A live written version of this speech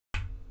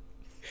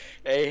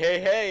Hey, hey,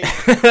 hey.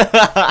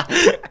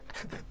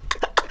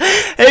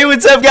 Hey,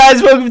 what's up,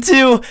 guys? Welcome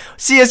to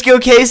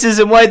CSGO cases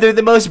and why they're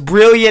the most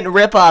brilliant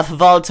ripoff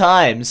of all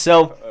time.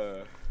 So,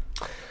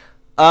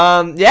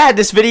 yeah,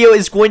 this video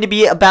is going to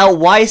be about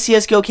why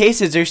CSGO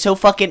cases are so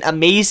fucking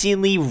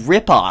amazingly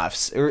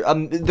ripoffs.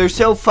 Or, they're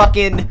so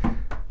fucking...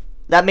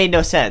 That made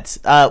no sense.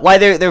 Why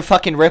they're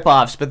fucking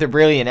ripoffs, but they're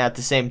brilliant at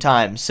the same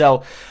time.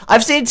 So,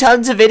 I've seen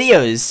tons of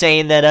videos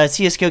saying that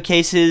CSGO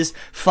cases,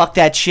 fuck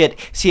that shit.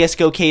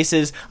 CSGO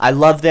cases, I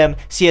love them.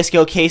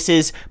 CSGO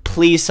cases,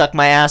 please suck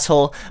my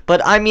asshole.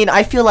 But, I mean,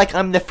 I feel like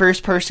I'm the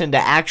first person to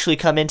actually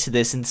come into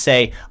this and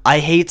say, I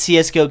hate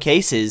CSGO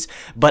cases,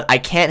 but I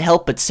can't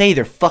help but say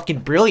they're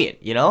fucking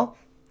brilliant, you know?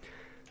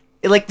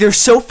 Like, they're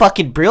so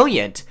fucking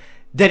brilliant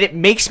that it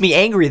makes me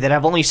angry that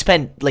I've only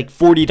spent like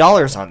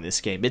 $40 on this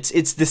game.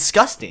 It's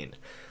disgusting.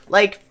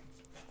 Like,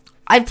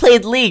 I've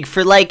played League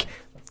for like,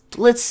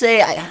 let's say,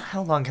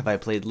 how long have I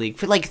played League?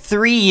 For like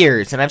 3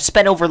 years, and I've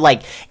spent over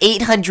like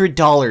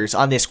 $800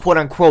 on this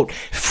quote-unquote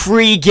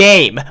free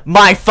game.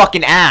 My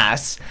fucking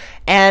ass.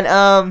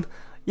 And,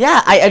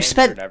 yeah, I've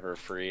spent... Never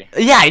free.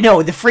 Yeah, I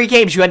know. The free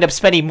games, you end up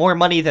spending more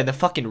money than the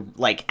fucking,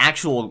 like,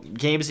 actual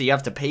games that you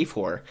have to pay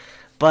for.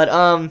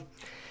 But,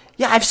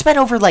 yeah, I've spent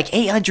over like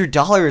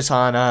 $800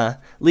 on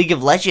League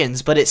of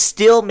Legends, but it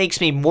still makes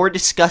me more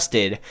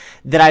disgusted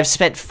that I've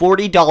spent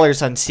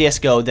 $40 on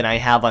CSGO than I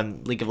have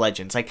on League of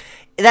Legends. Like,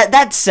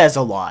 that says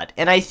a lot,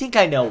 and I think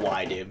I know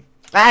why, dude.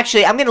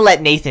 Actually, I'm gonna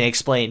let Nathan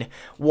explain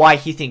why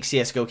he thinks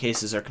CSGO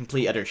cases are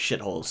complete utter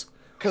shitholes.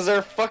 Because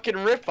they're fucking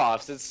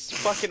ripoffs. It's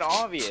fucking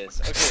obvious.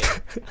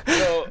 Okay,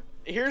 so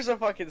here's a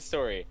fucking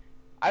story.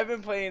 I've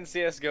been playing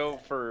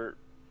CSGO for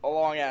a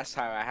long-ass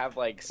time. I have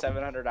like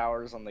 700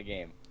 hours on the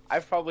game.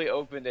 I've probably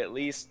opened at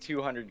least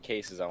 200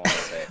 cases, I want to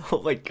say.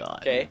 Oh my god.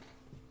 Okay?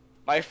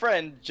 My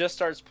friend just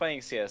starts playing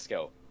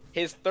CSGO.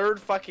 His third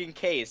fucking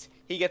case,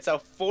 he gets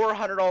a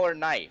 $400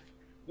 knife.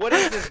 What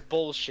is this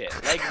bullshit?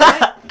 Like,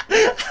 what?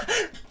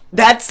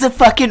 That's the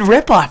fucking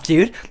ripoff,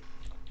 dude.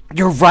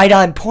 You're right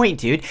on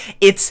point, dude.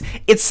 It's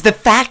the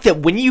fact that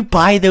when you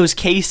buy those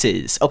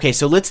cases... Okay,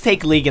 so let's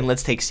take League and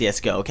let's take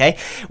CSGO, okay?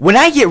 When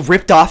I get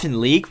ripped off in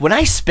League, when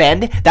I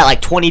spend that,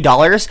 like,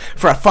 $20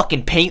 for a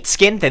fucking paint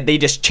skin that they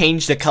just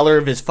changed the color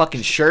of his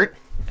fucking shirt...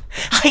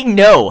 I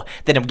know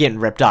that I'm getting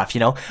ripped off, you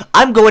know?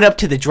 I'm going up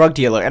to the drug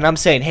dealer and I'm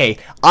saying, hey,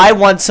 I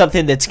want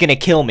something that's gonna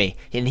kill me.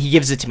 And he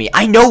gives it to me.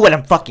 I know what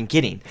I'm fucking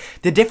getting.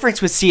 The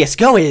difference with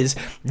CSGO is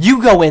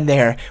you go in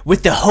there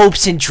with the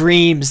hopes and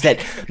dreams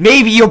that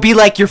maybe you'll be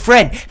like your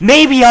friend.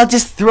 Maybe I'll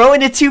just throw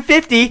in a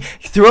 250,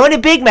 throw in a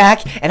Big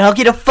Mac, and I'll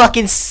get a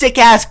fucking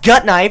sick-ass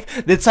gut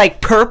knife that's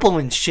like purple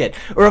and shit.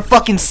 Or a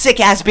fucking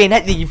sick-ass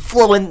bayonet that you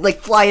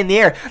fly in the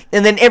air.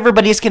 And then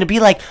everybody's gonna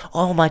be like,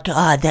 oh my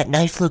god, that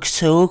knife looks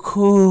so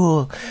cool.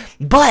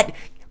 But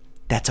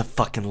that's a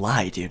fucking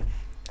lie, dude.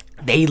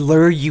 They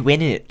lure you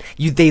in it.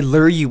 They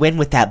lure you in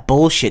with that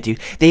bullshit, dude.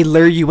 They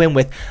lure you in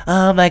with,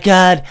 oh my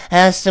god,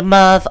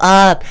 Asimov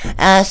up,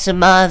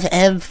 Asimov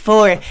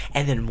M4.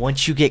 And then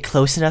once you get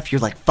close enough,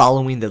 you're like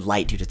following the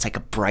light, dude. It's like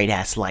a bright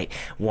ass light.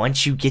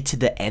 Once you get to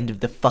the end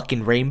of the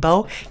fucking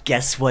rainbow,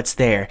 guess what's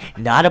there?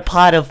 Not a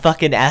pot of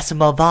fucking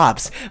Asimov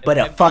ops, but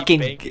a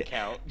fucking bank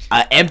account.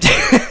 Empty.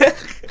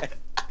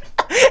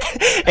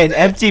 An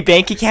empty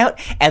bank account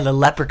and the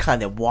leprechaun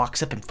that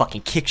walks up and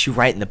fucking kicks you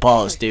right in the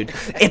balls, dude.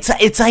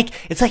 It's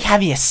like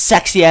having a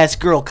sexy ass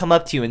girl come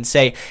up to you and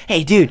say,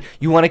 hey dude,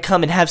 you want to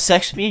come and have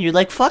sex with me? And you're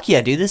like, fuck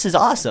yeah, dude, this is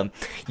awesome.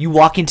 You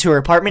walk into her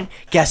apartment,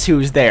 guess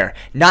who's there?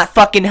 Not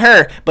fucking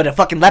her, but a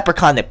fucking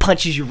leprechaun that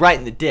punches you right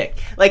in the dick.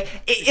 Like,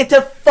 it's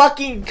a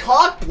fucking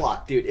cock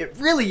block, dude. It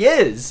really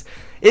is.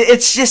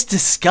 It's just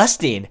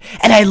disgusting.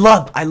 And I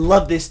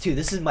love this too.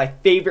 This is my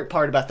favorite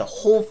part about the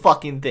whole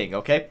fucking thing,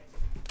 okay?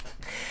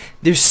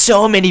 There's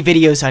so many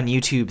videos on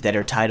YouTube that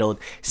are titled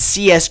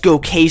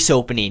CSGO case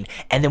opening,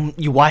 and then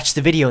you watch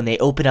the video and they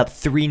open up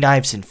 3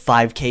 knives in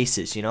 5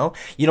 cases, you know?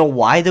 You know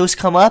why those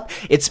come up?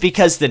 It's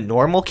because the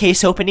normal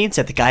case openings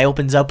that the guy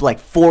opens up like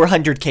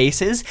 400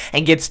 cases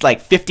and gets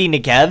like 50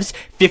 Negevs,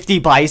 50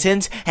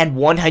 Bisons, and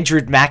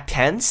 100 Mac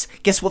 10s.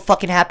 Guess what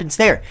fucking happens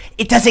there?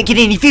 It doesn't get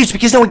any views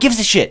because no one gives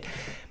a shit.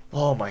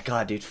 Oh my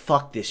god, dude,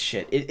 fuck this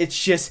shit.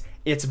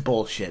 It's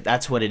bullshit.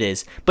 That's what it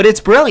is. But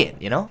it's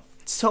brilliant, you know?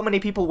 So many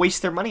people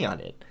waste their money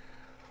on it.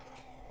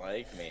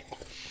 Like me.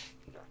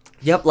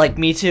 Yep, like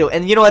me too.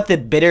 And you know what the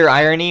bitter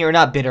irony, or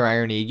not bitter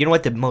irony, you know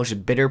what the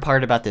most bitter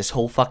part about this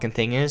whole fucking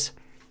thing is?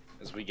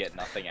 Is we get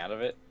nothing out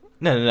of it?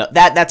 No.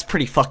 That's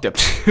pretty fucked up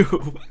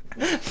too.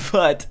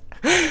 But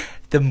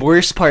the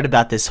worst part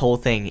about this whole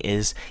thing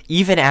is,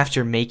 even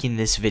after making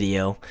this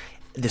video,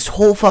 this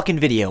whole fucking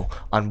video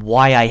on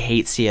why I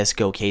hate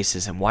CSGO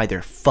cases and why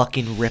they're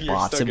fucking ripoffs.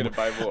 You're still gonna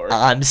buy more.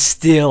 I'm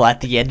still, at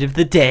the end of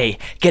the day,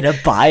 gonna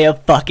buy a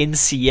fucking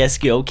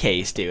CSGO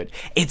case, dude.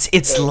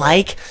 It's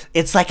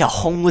like a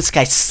homeless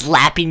guy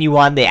slapping you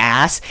on the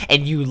ass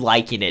and you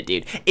liking it,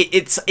 dude.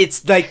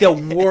 It's like the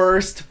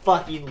worst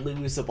fucking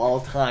lose of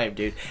all time,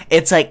 dude.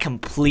 It's like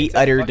complete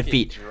utter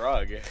defeat.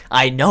 Drug.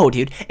 I know,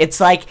 dude. It's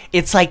like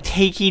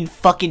taking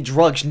fucking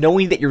drugs,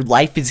 knowing that your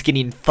life is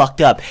getting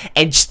fucked up,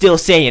 and still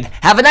saying,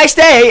 "Have a nice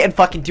day," and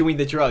fucking doing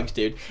the drugs,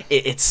 dude.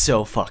 It's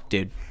so fucked,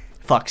 dude.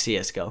 Fuck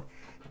CSGO.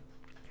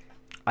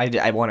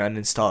 I want to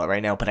uninstall it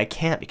right now, but I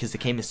can't because the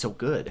game is so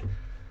good.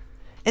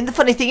 And the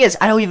funny thing is,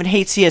 I don't even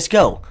hate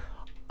CSGO.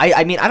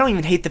 I mean, I don't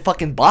even hate the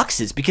fucking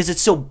boxes because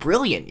it's so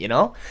brilliant, you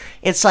know?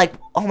 It's like,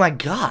 oh my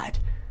god.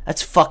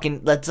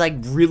 That's like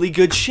really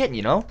good shit,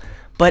 you know?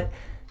 But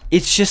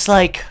it's just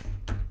like,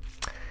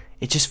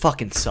 it just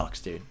fucking sucks,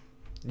 dude.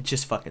 It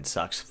just fucking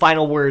sucks.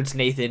 Final words,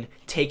 Nathan.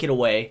 Take it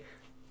away.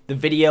 The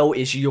video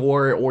is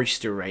your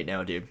oyster right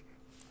now, dude.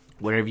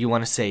 Whatever you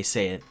want to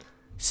say it.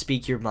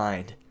 Speak your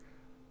mind.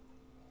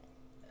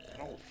 I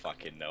don't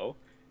fucking know.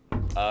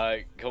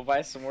 Go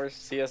buy some more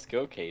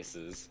CSGO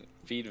cases.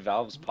 Feed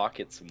Valve's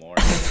pocket some more.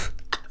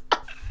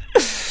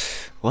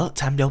 Well,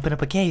 time to open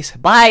up a case.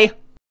 Bye!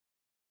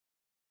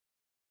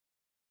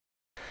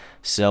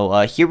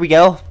 So, here we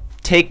go.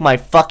 Take my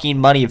fucking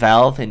money,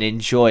 Valve, and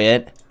enjoy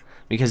it.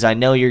 Because I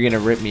know you're gonna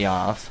rip me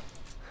off.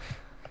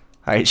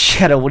 Alright,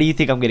 Shadow, what do you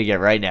think I'm gonna get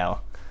right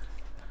now?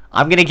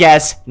 I'm gonna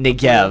guess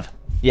Negev.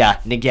 Yeah,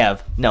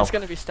 Negev. No. It's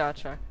gonna be Star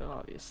Trek, though,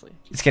 obviously.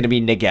 It's gonna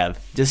be Negev.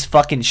 Just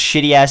fucking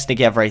shitty ass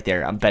Negev right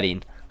there. I'm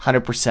betting.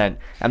 100%.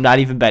 I'm not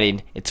even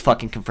betting. It's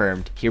fucking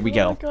confirmed. Here we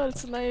go. Oh my god,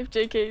 it's a naive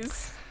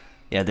JKs.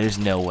 Yeah, there's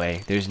no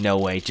way. There's no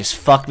way. Just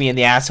fuck me in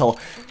the asshole.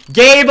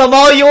 Gabe, I'm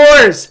all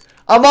yours!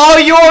 I'm all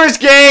yours,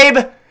 Gabe!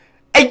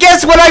 And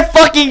guess what I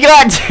fucking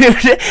got,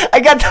 dude? I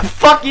got the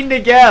fucking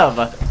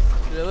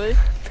Negev. Really?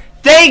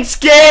 Thanks,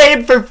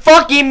 Gabe, for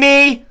fucking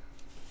me!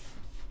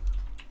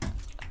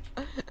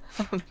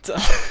 I'm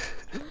done.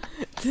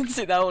 Didn't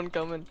see that one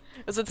coming.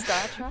 Is it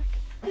Star Trek?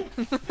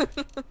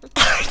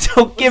 I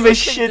don't give a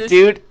shit,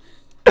 dude.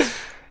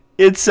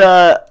 It's,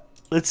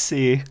 let's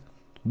see.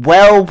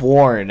 Well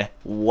worn.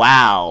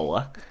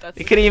 Wow.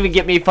 They couldn't even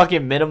get me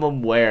fucking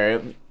minimum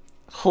wear.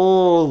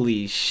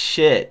 Holy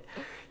shit.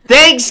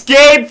 Thanks,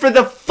 Gabe, for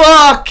the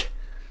fuck!